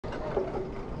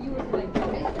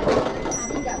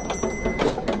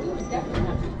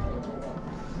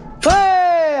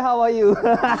are you?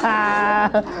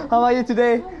 How are you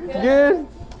today? Good?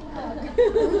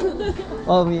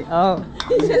 Oh, me. Oh.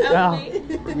 Yeah.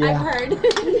 I've heard.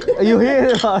 You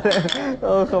hear about it?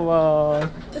 Oh, come on.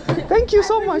 Thank you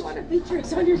so much. I want to feature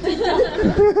us on your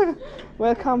TikTok.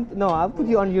 Welcome. No, I'll put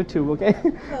you on YouTube, okay?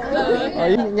 Are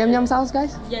you Yum Yum sauce,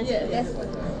 guys? Yes. Yes.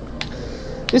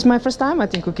 This is my first time, I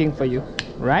think, cooking for you,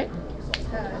 right?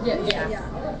 Yeah.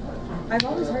 I've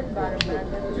always heard about it, but I've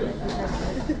never really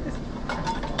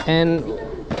And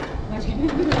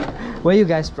where you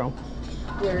guys from?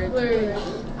 Blurred.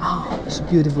 Oh, it's a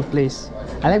beautiful place.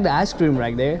 I like the ice cream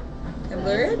right there.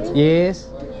 Blurred? Yes.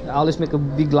 I always make a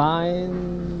big line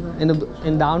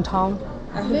in downtown.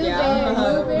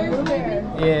 Yeah.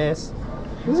 Yes.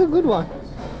 It's a good one.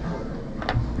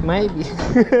 Maybe.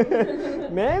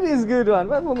 Maybe it's a good one.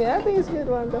 But for me, I think it's a good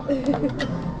one though.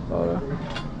 Oh.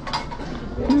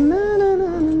 Na, na, na,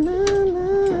 na, na.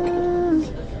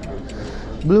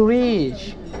 Blue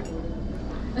Ridge.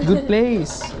 Good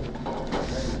place.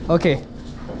 Okay.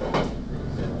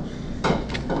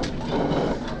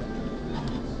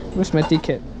 Where's my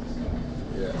ticket?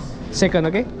 Second,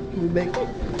 okay? Back.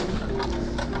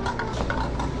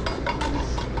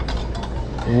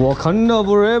 Wakanda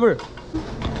forever.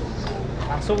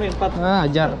 Langsung nih 4. Ah,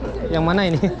 ajar. Yang mana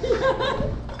ini?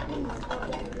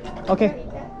 Okay.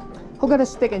 Who got a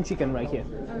steak and chicken right here?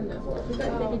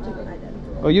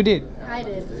 Oh, you did? I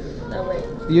did. No, wait.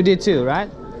 You did too, right?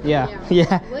 Yeah.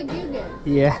 Yeah. What did you get?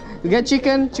 Yeah. You get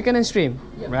chicken and shrimp,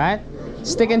 right?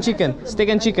 Steak and chicken,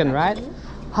 right?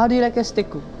 How do you like a steak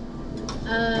cook?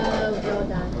 Well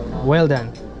done. Well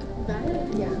done.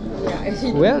 Yeah.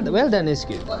 Well done is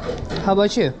good. How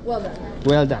about you? Well done.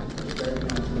 Well done.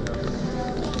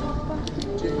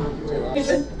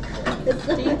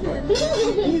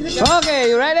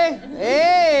 Okay, you ready?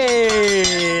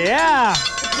 Hey, yeah.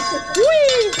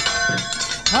 Whee!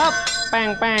 Hop,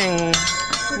 bang, bang.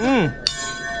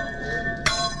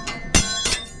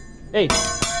 Hey.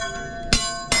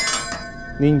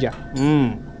 Ninja.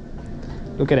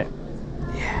 Look at it.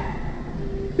 Yeah.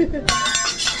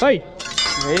 Hey.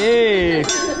 Hey.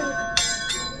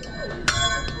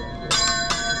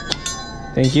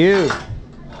 Thank you.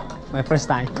 My first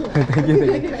time. Thank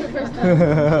you.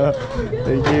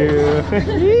 Thank you.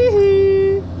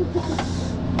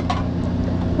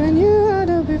 When you are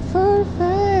to be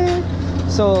perfect.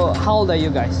 So, how old are you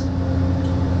guys?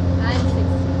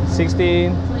 I'm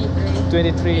 16,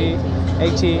 23.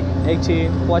 23,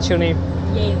 18. What's your name?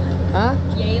 Yalen. Huh?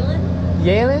 Yalen?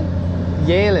 Yalen?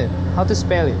 Yalen. How to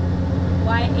spell it?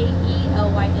 Yaelynn.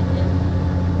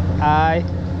 I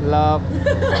love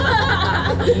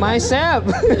myself.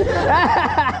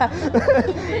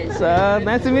 So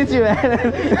nice to meet you, man.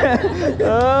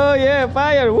 Oh yeah,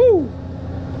 fire! Woo!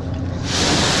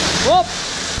 Whoop!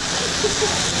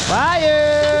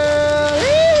 Fire!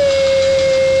 Whee!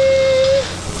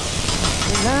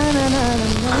 Na, na, na, na,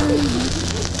 na.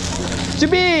 Too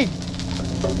big.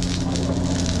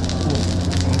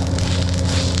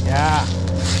 Yeah.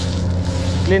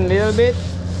 Clean a little bit.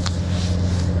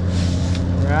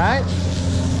 Right.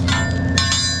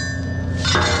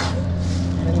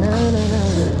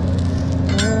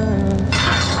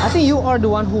 I think you are the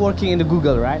one who working in the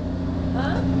Google, right?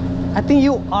 Huh? I think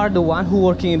you are the one who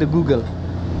working in the Google.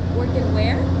 Working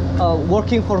where?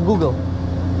 Working for Google.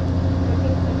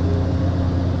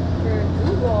 For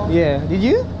Google. Yeah. Did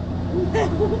you?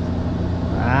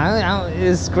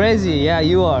 It's crazy. Yeah,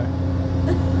 you are.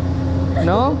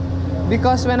 No?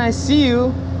 Because when I see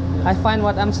you, I find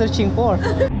what I'm searching for.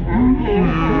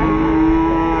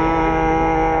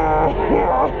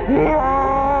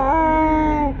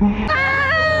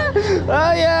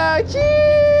 Oh yeah, cheers!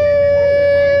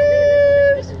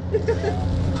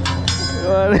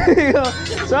 There you go.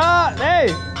 So,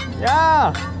 hey,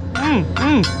 yeah,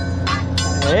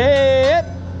 hey.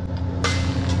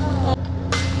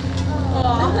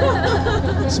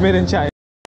 It's made in China.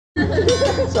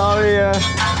 Sorry.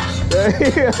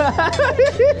 Okay.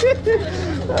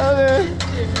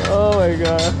 Oh my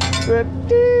god.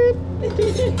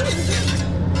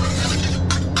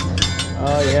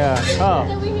 Oh yeah. Oh.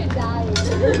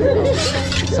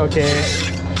 It's okay.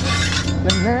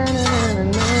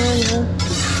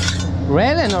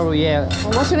 Raylan or Yale?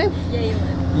 What's your name?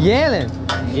 Yalen.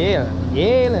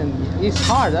 Yalen. It's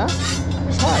hard, huh?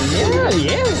 It's hard.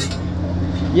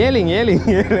 Yelling.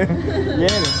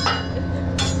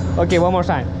 Okay, one more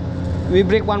time. We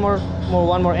break one more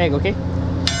egg, okay?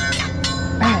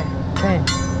 Bang, bang.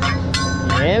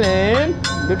 Yellen,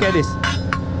 look at this.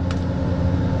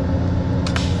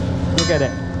 Look at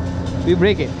that. We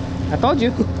break it. I told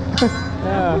you.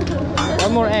 Yeah.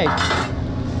 One more egg.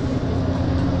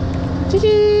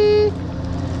 Cikiee.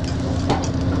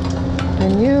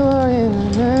 And you are in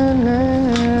na, na,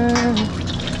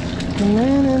 na,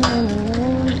 na, na, na.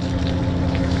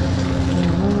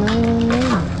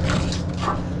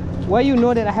 Why you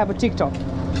know that I have a TikTok?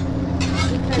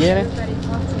 Yeah. Everybody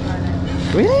talks about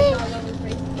it. Really? All over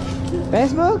Facebook?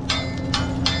 Facebook.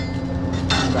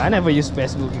 I never use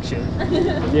Facebook actually.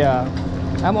 Yeah.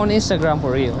 I'm on Instagram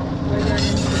for real.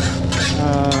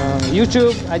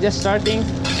 YouTube, I just starting.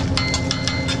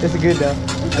 It's good though.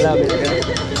 I love it.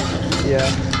 Yeah.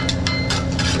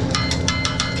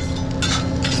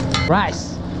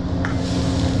 Rice.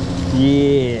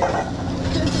 Yeah.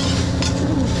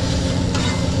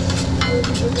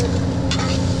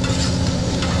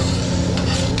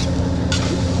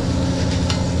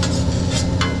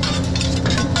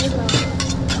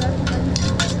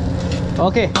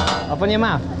 Okay, open your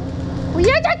mouth.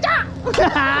 Yeah, cha cha.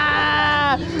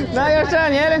 Now your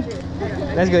turn, Yellen.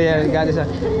 Let's go, Yellen. Got this one.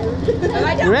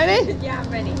 You ready? Yeah, I'm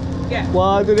ready. Yeah.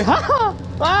 1, 2, 3. Ha ha!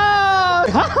 Wow!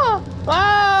 Ha ha!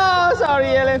 Wow! Sorry,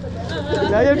 Yellen.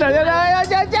 Now your turn.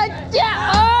 Cha cha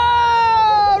cha.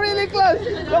 Oh, really close.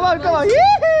 Come on, come on.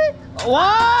 Yee!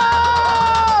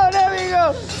 Wow! There we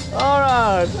go. All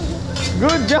right.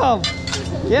 Good job.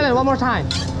 Yellen, one more time.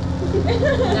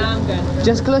 Now I'm good.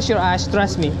 Just close your eyes.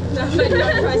 Trust me. No, I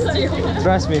don't trust you.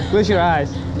 Trust me. Close your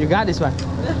eyes. You got this one. I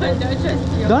don't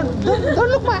trust you. Don't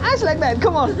look my eyes like that.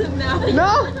 Come on. No.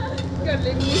 No? Go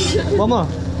lick me. One more.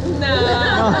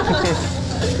 No. Okay.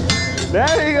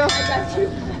 There we go. I got you.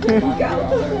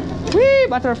 Go. Whee!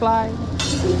 Butterfly.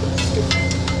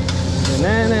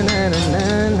 Na, na, na, na, na,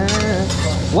 na.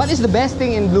 What is the best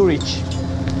thing in Blue Ridge?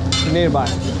 Nearby.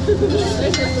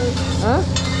 Huh?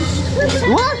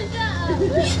 What?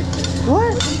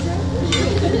 What?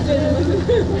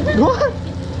 What?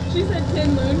 She said Tin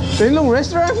Loon. Tin Lung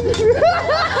restaurant? I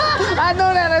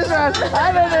know that restaurant.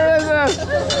 I know that restaurant.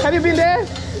 Have you been there?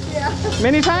 Yeah.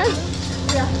 Many times?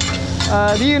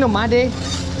 Yeah. Do you know Made?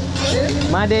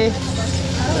 Made?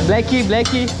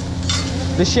 Blackie?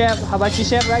 The chef, hibachi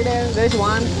chef right there. There's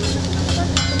one.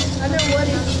 I know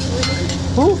Woody.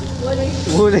 Who? Woody.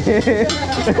 Woody.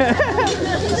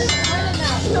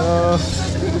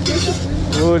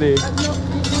 Woody.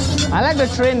 I like the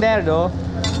train there though.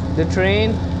 The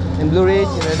train in Blue Ridge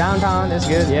in the downtown. That's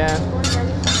good. Yeah.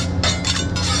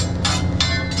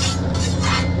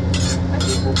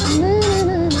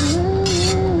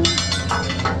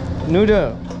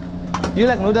 Noodle. You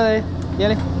like noodle, eh?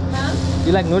 Yeli? Huh?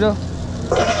 You like noodle?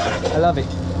 I love it.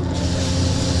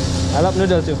 I love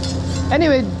noodle too.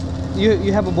 Anyway,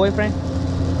 you have a boyfriend?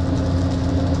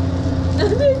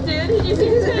 Did you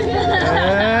say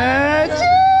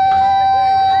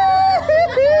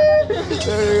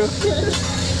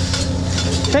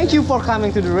Thank you for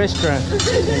coming to the restaurant.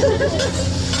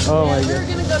 Oh my We're god.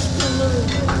 gonna go to Tin Loon.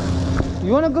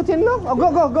 You wanna go to no? Oh,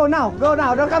 go now. Go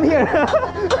now. Don't come here.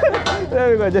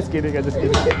 There we go. Just kidding. I'm just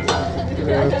kidding.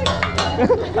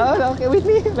 Oh, okay, with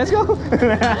me. Let's go.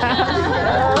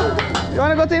 You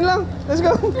wanna go to Inlang? Let's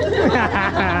go.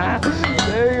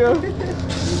 There we go.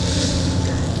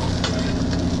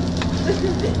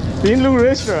 Tin Lung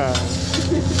restaurant.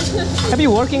 Have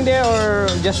you working there or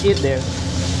just eat there?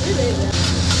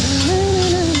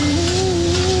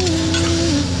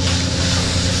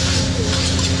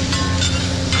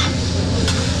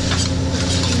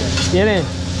 Yeah, then.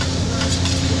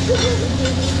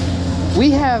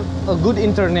 We have a good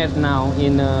internet now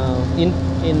in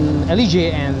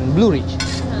LEJ and Blue Ridge.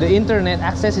 The internet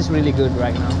access is really good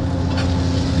right now.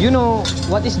 You know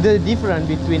what is the difference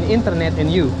between internet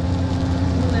and you?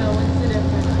 No, what's the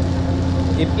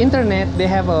difference? If internet, they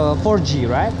have a 4G,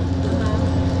 right?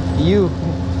 You,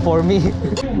 for me.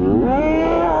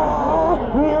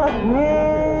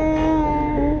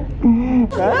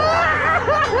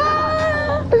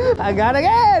 I got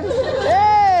again.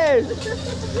 Hey,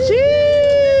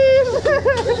 cheese.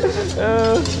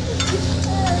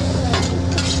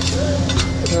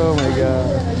 Oh my god.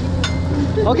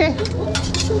 Okay.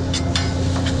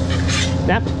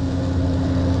 Nap.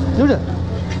 Noodle.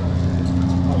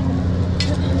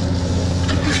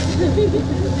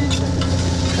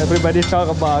 Everybody talk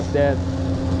about that,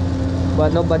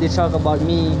 but nobody talk about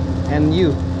me and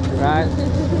you, right?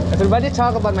 Everybody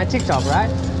talk about my TikTok, right?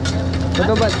 But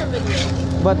nobody.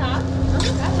 But Huh?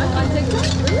 On TikTok?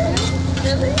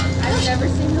 Really? I've never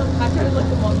seen him. I try to look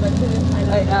him up, but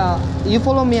I don't. you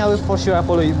follow me, I will for sure I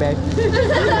follow you back.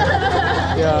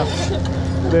 Yeah.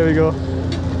 There we go.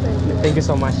 Thank you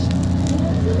so much.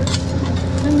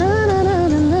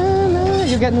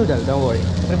 You get noodle, don't worry.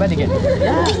 Everybody get it.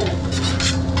 Yeah.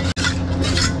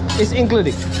 It's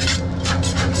included.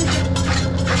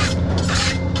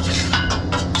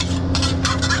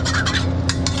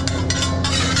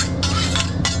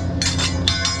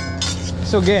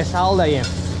 So guess how old I am.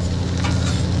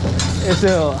 It's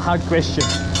a hard question.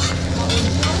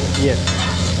 Yes.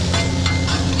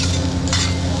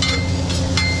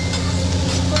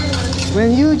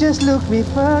 When you just look me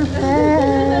perfect.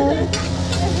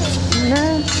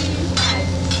 No.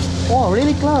 Oh,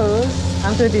 really close.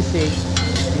 I'm 26.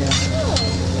 Yeah.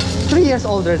 3 years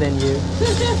older than you.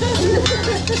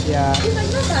 Yeah. He's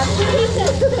like, not bad.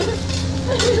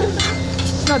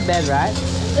 It's not bad, right?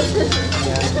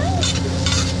 Yeah.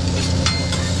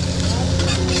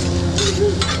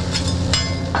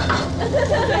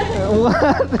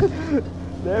 What?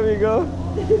 There we go.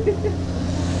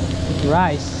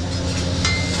 Rice.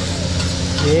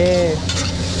 Yeah.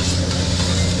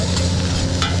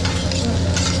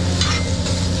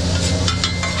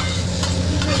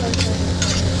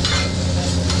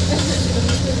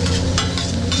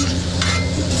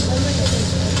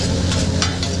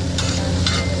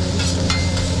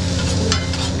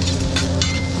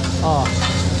 Oh,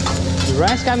 the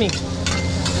rice coming.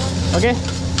 Okay,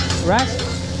 rice.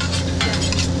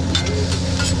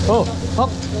 Oh, oh.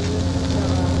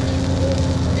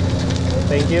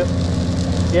 Thank you.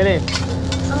 Yelin,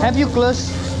 have you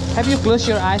closed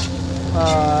your eyes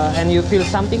and you feel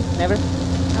something? Never?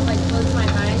 I've like closed my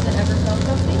eyes and ever felt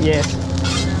something? Yes.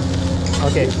 No.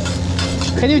 Okay.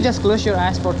 Can you just close your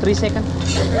eyes for 3 seconds?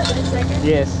 For 3 seconds?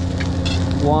 Yes.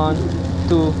 1,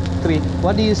 2, 3.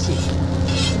 What do you see?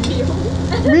 You.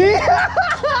 Me?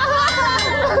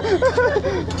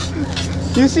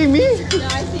 You see me? No,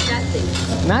 I see nothing.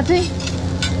 Nothing?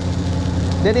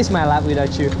 That is my life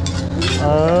without you.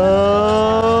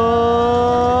 Oh,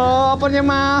 open your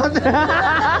mouth.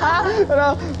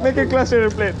 No, make it closer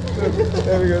your plate.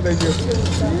 There we go, thank you.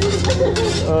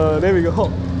 There we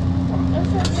go.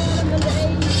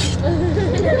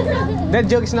 That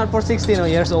joke is not for 16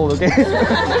 years old, okay?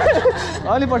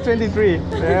 Only for 23.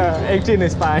 Yeah, 18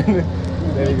 is fine.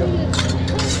 There we go.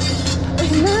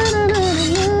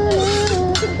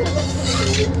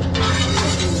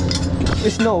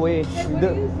 There's no way.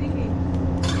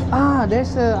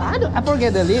 There's a I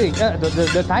forget the lyric,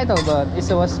 the title, but it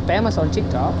was famous on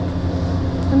TikTok.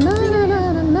 Na, na,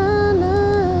 na, na, na, na.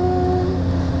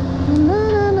 Na,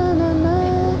 na, na, na, na.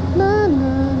 Na,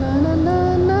 na, na, na, na,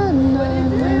 na,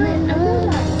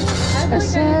 na. I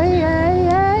say, yeah,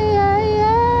 yeah, yeah,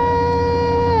 yeah.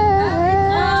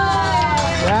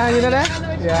 Yeah, you know that?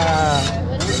 Yeah.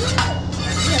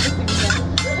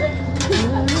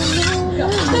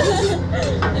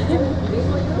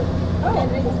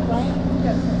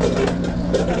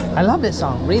 I love this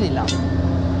song, really love.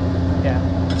 Yeah.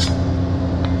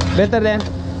 Better than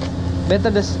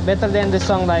the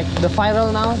song like the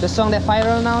viral now, the song that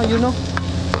viral now, you know.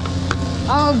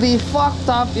 I'll be fucked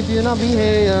up if you not be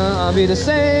here. I'll be the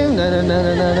same. Na, na, na,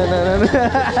 na, na, na, na.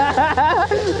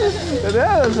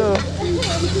 That was so...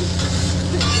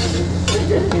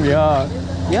 Yeah.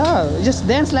 Yeah, just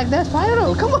dance like that,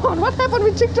 viral. Come on, what happened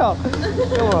with TikTok?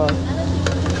 Come on.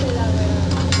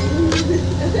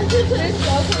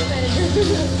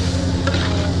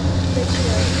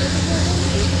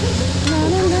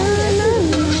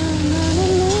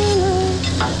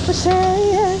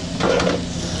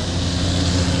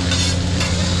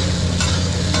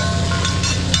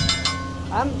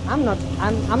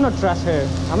 I'm not trust her.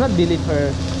 I'm not believe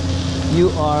her. You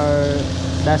are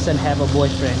doesn't have a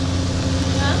boyfriend.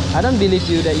 Huh? I don't believe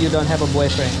you that you don't have a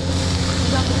boyfriend. You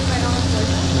don't believe I don't have a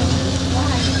boyfriend?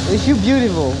 Why? Is you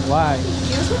beautiful? Why?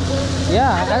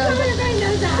 Yeah. I'm not sure everybody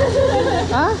knows that.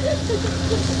 Huh?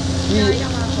 No, I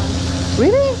don't have one.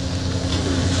 Really?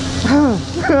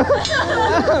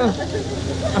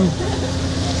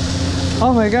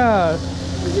 Oh my God.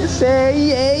 Say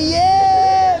yeah,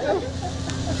 yeah.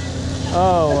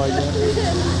 Oh my God.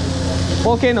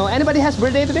 Okay, no. Anybody has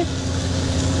birthday today?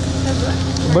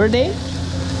 Birthday?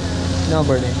 No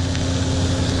birthday.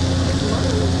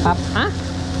 Huh?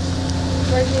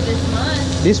 Birthday this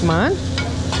month. This month?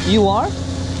 You are?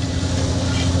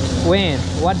 When?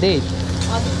 What date?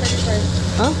 August 31st.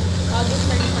 Huh? August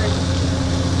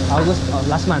 31st. August,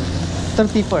 last month.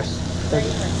 31st.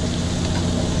 31st.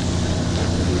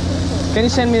 Can you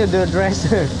send me the address?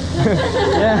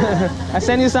 Yeah. I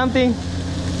send you something.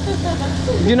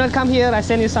 If you not come here, I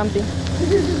send you something.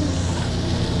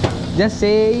 Just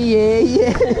say yeah,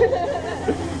 yeah.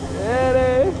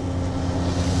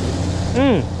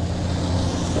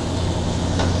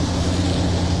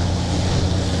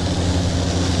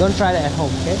 Don't try that at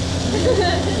home, okay?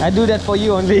 I do that for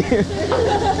you only.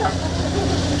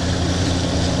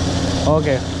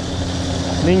 Okay.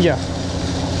 Ninja.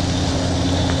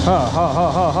 Hop, hop,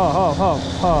 hop, hop, hop, hop,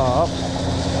 hop.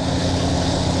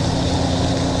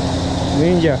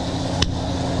 Ninja.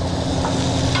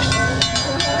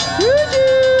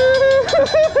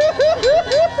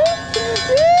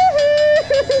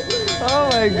 Oh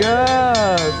my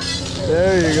god.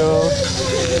 There you go.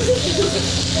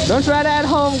 Don't try that at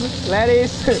home,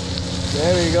 ladies.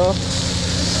 There we go.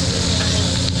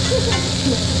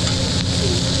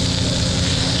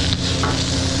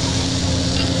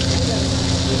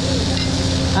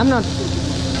 I'm not.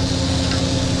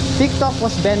 TikTok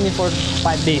was banned me for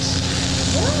 5 days.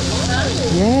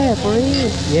 Yeah, for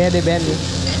real. Yeah, they banned me.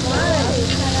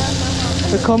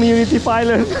 The community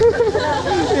violence.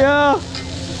 Yeah,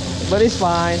 but it's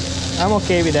fine. I'm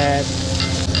okay with that.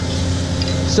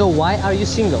 So why are you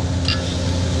single?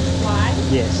 Why?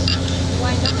 Yes.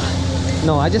 Why not?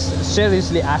 No, I just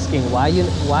seriously asking why are you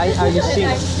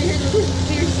single? I seriously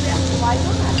ask, why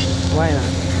not? Why not?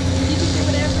 You can do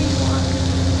whatever you want.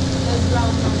 Those brown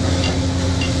numbers.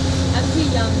 I'm too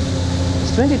young.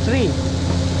 It's 23.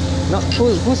 No,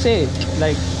 who said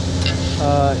like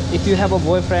if you have a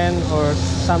boyfriend or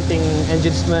something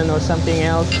engagement or something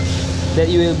else that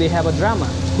you will have a drama?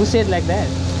 Who said like that?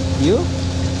 You?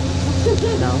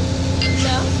 No.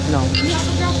 No? No. You have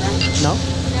a girlfriend? No.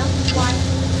 No? Why?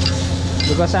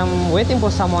 Because I'm waiting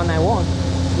for someone I want,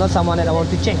 not someone that I want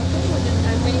to change.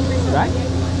 I'm waiting for someone. Right?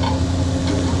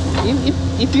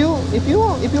 If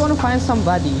you want to find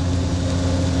somebody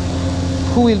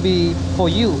who will be for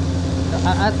you,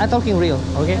 I'm talking real,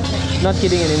 okay? Not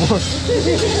kidding anymore.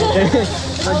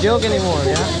 Not joke anymore,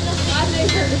 yeah?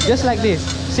 Just like this,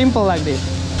 simple like this.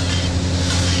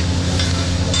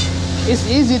 It's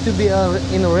easy to be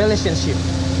in a relationship,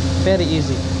 very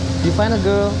easy. You find a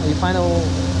girl, you find a,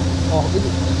 or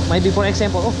maybe for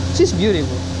example, oh, she's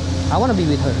beautiful, I want to be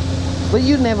with her. But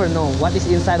you never know what is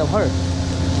inside of her,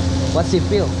 what she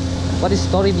feel, what is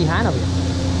story behind of it,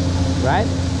 right?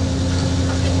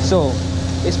 So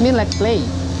it's mean like play,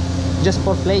 just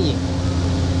for playing,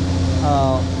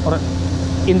 or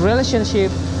in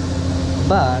relationship,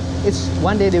 but it's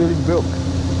one day they will be broke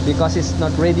because it's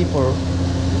not ready for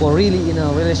really in a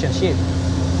relationship.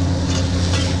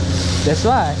 That's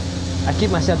why I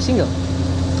keep myself single.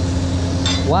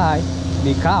 Why?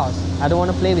 Because I don't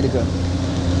want to play with a girl.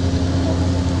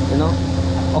 You know?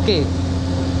 Okay,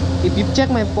 if you check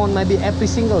my phone maybe every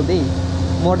single day,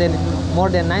 more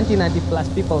than 90 plus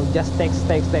people just text,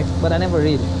 but I never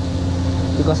read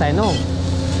it. Because I know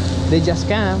they just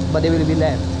come, but they will be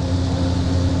left.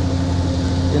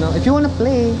 You know, if you want to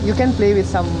play, you can play with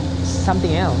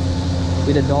something else.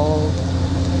 With a doll,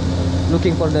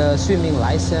 looking for the swimming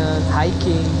license,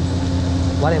 hiking,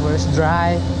 whatever. It's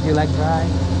dry, you like dry,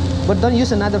 but don't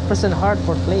use another person's heart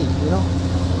for play, you know.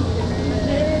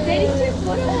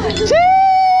 Cheers!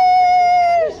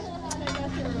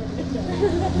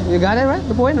 You got it right,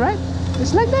 the point, right?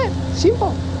 It's like that,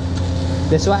 simple.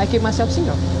 That's why I keep myself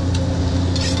single,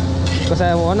 because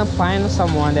I want to find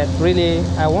someone that really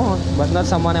I want, but not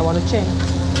someone I want to change.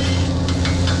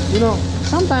 You know,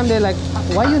 sometimes they're like,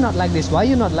 why you not like this? Why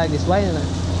you not like this? Why you not?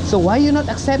 So why you not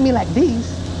accept me like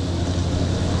this?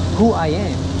 Who I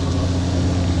am.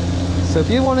 So if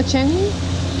you want to change me,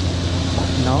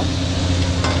 no,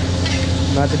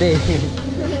 not today.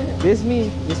 This is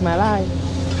me. This is my life.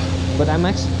 But I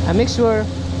make sure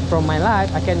from my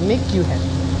life I can make you happy.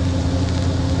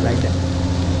 Like that.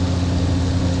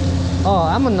 Oh,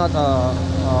 I'm not a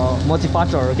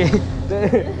motivator, okay?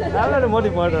 I'm not a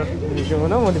motivator. I'm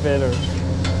not a motivator.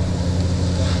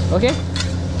 Okay?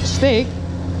 Steak.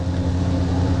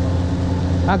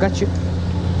 I got you.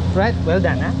 Right? Well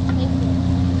done, huh?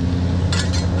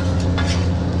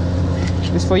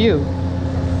 This for you.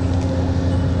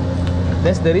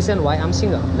 That's the reason why I'm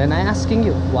single. Then I asking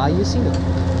you, why you single?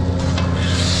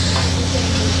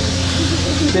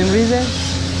 Same reason?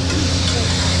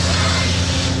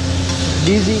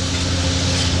 Busy?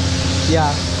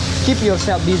 Yeah. Keep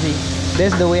yourself busy.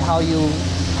 That's the way how you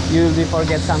will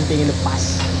forget something in the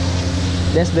past.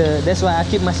 That's why I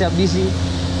keep myself busy.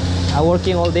 I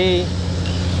working all day,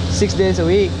 6 days a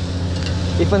week,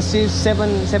 even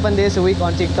 7 days a week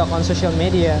on TikTok, on social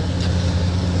media,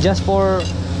 just for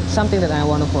something that I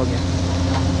want to forget.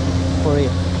 For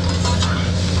real.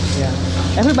 Yeah.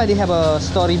 Everybody have a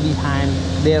story behind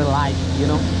their life, you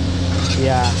know.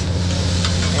 Yeah.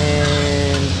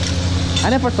 And I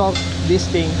never talk this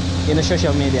thing in the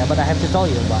social media, but I have to tell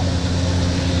you about it.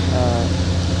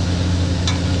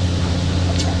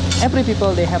 Every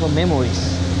people, they have a memories.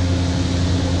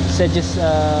 So just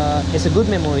it's a good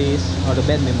memories or the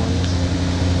bad memories,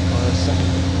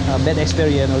 or a bad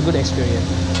experience or good experience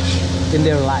in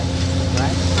their life,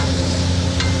 right?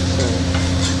 So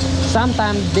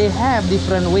sometimes they have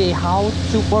different way how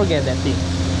to forget that thing.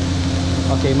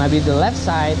 Okay, maybe the left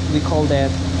side we call that,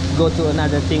 go to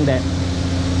another thing that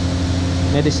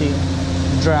medicine,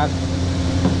 drug,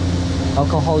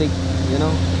 alcoholic, you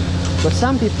know. But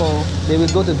some people, they will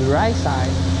go to the right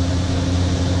side,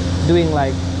 doing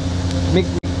like make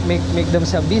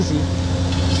themselves busy,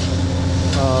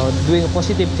 doing a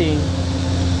positive thing,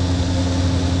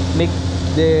 make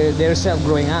their self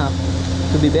growing up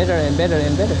to be better and better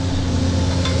and better.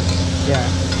 Yeah.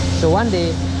 So one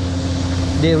day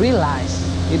they realize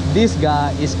if this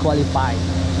guy is qualified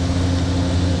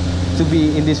to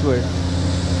be in this world.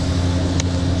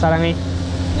 Sarangi.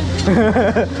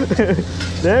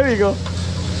 There we go.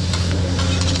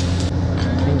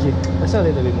 Thank you. That's a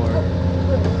little bit more.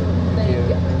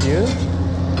 Thank you. You?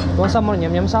 Want some more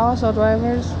yum sauce or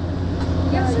drivers?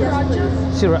 Yes,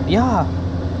 sriracha. Yeah.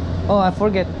 Oh, I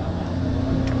forget.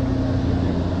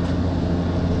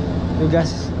 You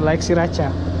guys like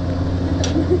sriracha?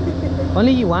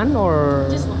 Only one or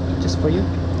Just one. just for you?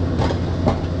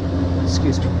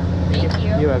 Excuse me. Thank you.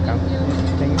 You're welcome.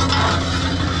 Thank you.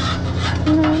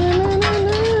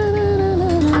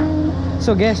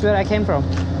 So guess where I came from?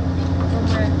 From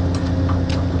where?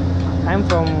 I'm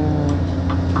from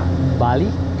Bali.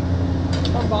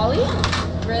 From Bali?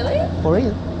 Really? For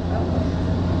real.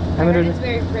 I heard it's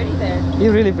very pretty there.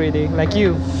 You're really pretty, like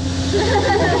you.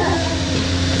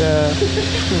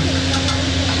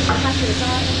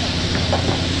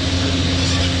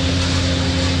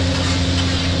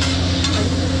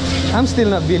 I'm still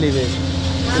not believing.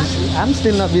 I'm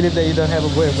still not believing that you don't have a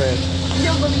boyfriend. You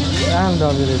don't believe me? I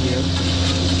don't believe you.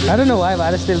 I don't know why,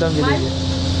 but I still don't believe you.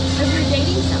 If you're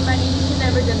dating somebody, you should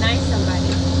never deny somebody.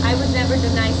 I would never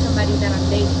deny somebody that I'm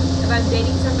dating. If I'm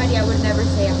dating somebody, I would never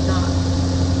say I'm not.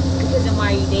 Because then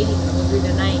why are you dating them if you're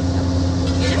denying them?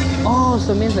 You know? Oh,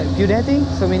 so means that you dating?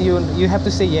 So mean you have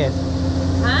to say yes.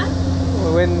 Huh?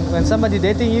 When somebody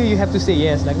dating you, you have to say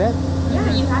yes, like that.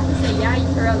 Yeah, you have to say yeah,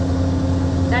 or else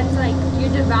that's like you're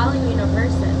devaluing a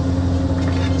person.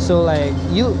 So like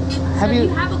you have So you? if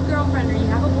you have a girlfriend or you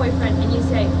have a boyfriend and you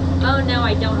say, oh no,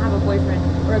 I don't have a boyfriend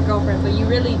or a girlfriend, but you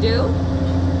really do,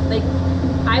 like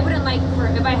I wouldn't like for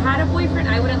if I had a boyfriend,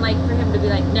 I wouldn't like for him to be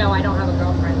like, no, I don't have a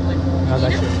girlfriend. Like, I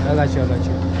got you. I got you. I got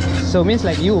you. So means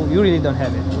like you really don't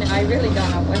have it. No, I really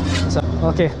don't have one. So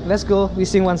okay, let's go. We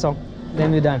sing one song,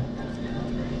 then we're done.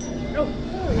 Oh.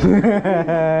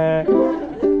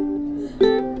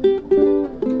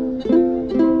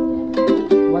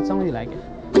 What song do you like?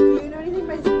 Do you know anything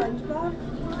by SpongeBob?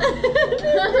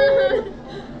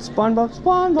 SpongeBob,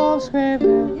 SpongeBob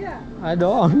SquarePants. Yeah. I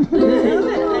don't. I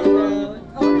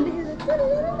wanted to hear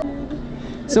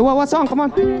the So what song? Come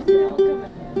on. Come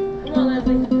on,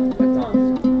 Leslie. What song?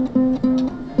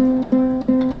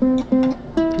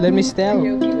 Let me Are tell.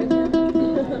 you okay with him?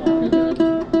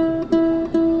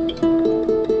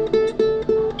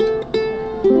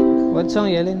 What song,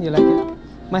 Yelin? You like it?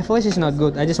 My voice is not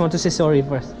good. I just want to say sorry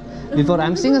first. Before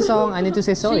I'm singing a song, I need to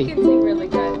say She sorry. can sing really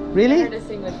good. Really? Get her to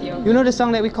sing with you. You know the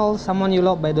song that we call "Someone You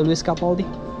Love" by the Luis Capaldi?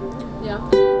 Yeah.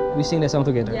 We sing that song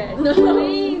together. Yes. No.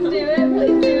 Please do it.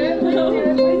 Please do it. Please do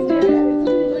it.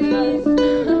 Please do it.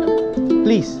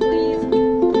 Please. Please. Please.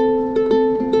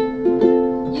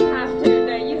 You have to.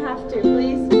 No, you have to.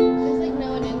 Please. There's like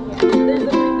no one in here. There's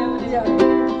like no one in here.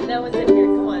 No one's in here.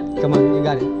 Come on. Come on, you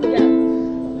got it. Yeah.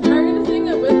 Are you gonna sing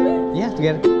it with me? Yeah,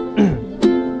 together.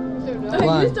 Okay,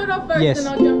 One. you start off first Yes. and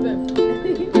I'll jump in.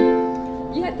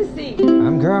 You have to sing.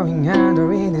 I'm growing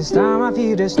older in this time. I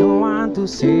feel there's no one to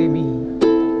save me.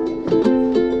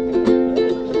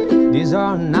 These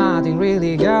are nothing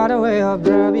really got a way of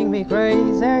driving me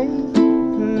crazy.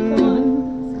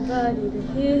 Somebody to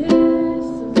hear,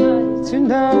 somebody To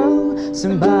know,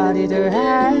 somebody to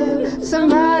have,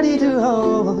 somebody to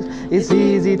hold. It's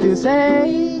easy to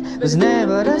say, but it's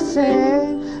never the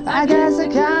same. I guess I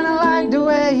kinda like the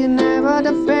way you never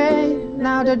the pain.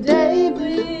 Now the day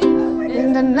bleeds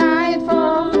in the night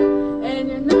fall. and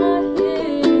you're not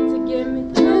here to get me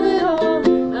through it all.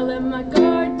 I let my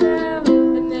guard down,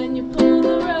 and then you pull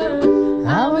the rug.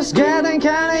 I was getting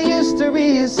kinda used to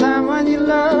be someone you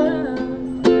love.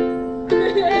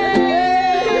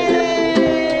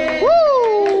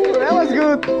 Woo! That was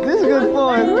good. This is good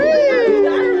voice.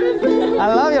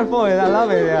 I love your voice. I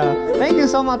love it. Yeah. Thank you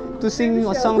so much to sing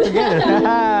a song together.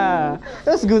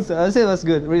 That's good. I say that's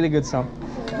good. Really good song.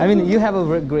 I mean, you have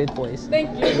a great voice.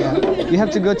 Thank you. Yeah. You have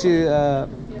to go to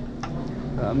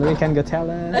American Got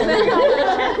Talent.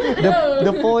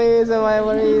 The voice or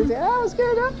whatever it is. Yeah, that was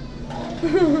good. Huh?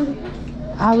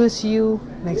 I will see you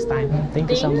next time. Thank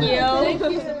you so much. Thank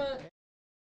you so much.